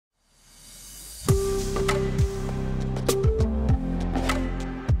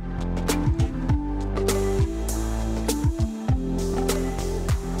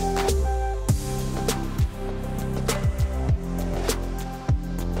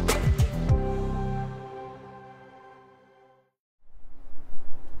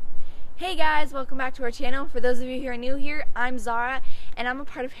Hey guys, welcome back to our channel. For those of you who are new here, I'm Zara and I'm a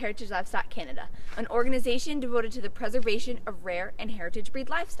part of Heritage Livestock Canada, an organization devoted to the preservation of rare and heritage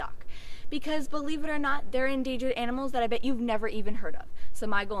breed livestock. Because believe it or not, there are endangered animals that I bet you've never even heard of. So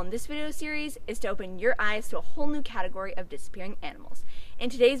my goal in this video series is to open your eyes to a whole new category of disappearing animals.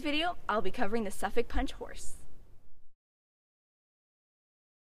 In today's video, I'll be covering the Suffolk Punch horse.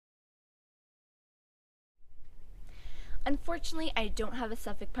 Unfortunately, I don't have a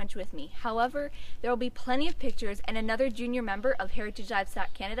Suffolk Punch with me. However, there will be plenty of pictures, and another junior member of Heritage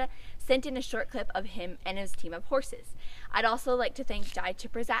Livestock Canada sent in a short clip of him and his team of horses. I'd also like to thank Di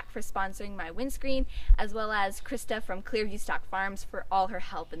Chipperzak for sponsoring my windscreen, as well as Krista from Clearview Stock Farms for all her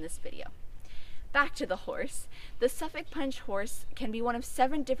help in this video. Back to the horse. The Suffolk Punch horse can be one of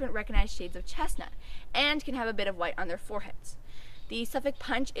 7 different recognized shades of chestnut, and can have a bit of white on their foreheads. The Suffolk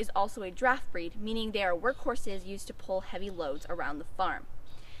Punch is also a draft breed, meaning they are workhorses used to pull heavy loads around the farm.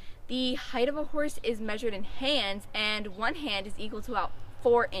 The height of a horse is measured in hands, and one hand is equal to about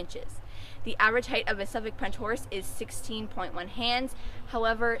 4 inches. The average height of a Suffolk Punch horse is 16.1 hands.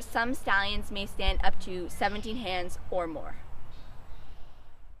 However, some stallions may stand up to 17 hands or more.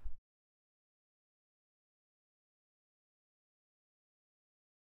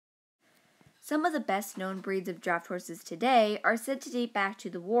 Some of the best known breeds of draft horses today are said to date back to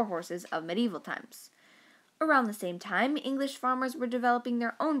the war horses of medieval times. Around the same time, English farmers were developing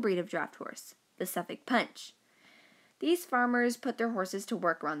their own breed of draft horse, the Suffolk Punch. These farmers put their horses to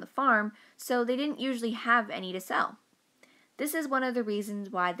work around the farm, so they didn't usually have any to sell. This is one of the reasons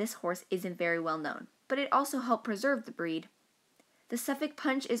why this horse isn't very well known, but it also helped preserve the breed. The Suffolk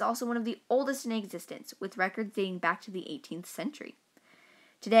Punch is also one of the oldest in existence, with records dating back to the 18th century.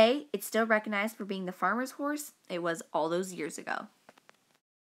 Today, it's still recognized for being the farmer's horse it was all those years ago.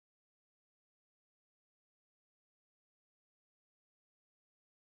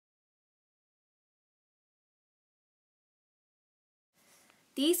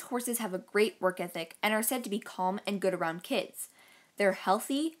 These horses have a great work ethic and are said to be calm and good around kids. They're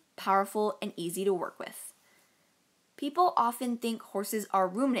healthy, powerful, and easy to work with. People often think horses are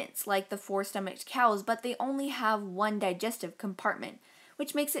ruminants like the 4-stomached cows, but they only have one digestive compartment,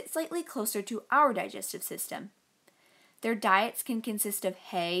 which makes it slightly closer to our digestive system. Their diets can consist of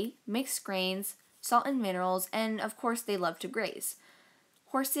hay, mixed grains, salt and minerals, and of course they love to graze.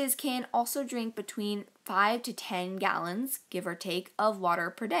 Horses can also drink between 5 to 10 gallons, give or take, of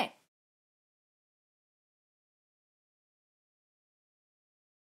water per day.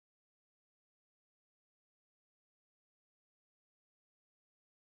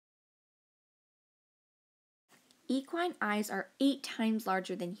 Equine eyes are 8 times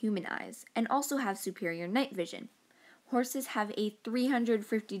larger than human eyes and also have superior night vision. Horses have a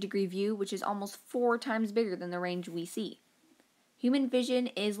 350-degree view, which is almost 4 times bigger than the range we see. Human vision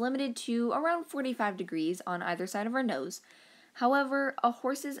is limited to around 45 degrees on either side of our nose. However, a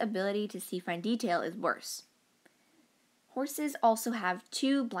horse's ability to see fine detail is worse. Horses also have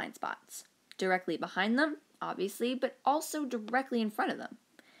 2 blind spots, directly behind them, obviously, but also directly in front of them.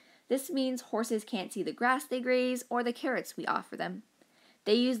 This means horses can't see the grass they graze or the carrots we offer them.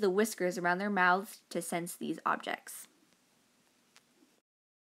 They use the whiskers around their mouths to sense these objects.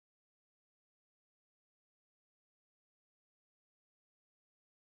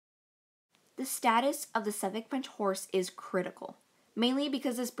 The status of the Suffolk Punch horse is critical, mainly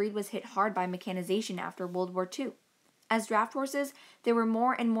because this breed was hit hard by mechanization after World War II. As draft horses, they were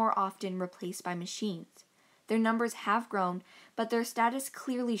more and more often replaced by machines. Their numbers have grown, but their status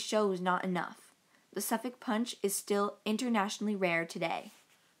clearly shows not enough. The Suffolk Punch is still internationally rare today.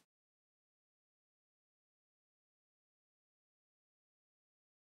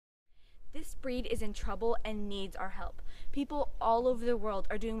 This breed is in trouble and needs our help. People all over the world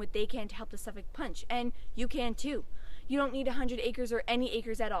are doing what they can to help the Suffolk Punch, and you can too. You don't need 100 acres or any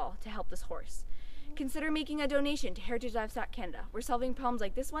acres at all to help this horse. Consider making a donation to Heritage Livestock Canada, where solving problems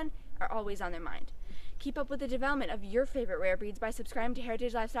like this one are always on their mind. Keep up with the development of your favorite rare breeds by subscribing to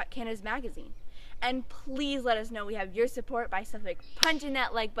Heritage Livestock Canada's magazine. And please let us know we have your support by punching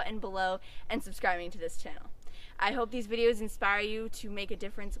that like button below and subscribing to this channel. I hope these videos inspire you to make a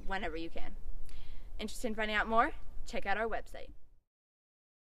difference whenever you can. Interested in finding out more? Check out our website.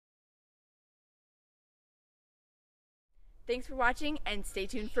 Thanks for watching, and stay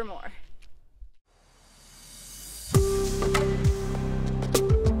tuned for more.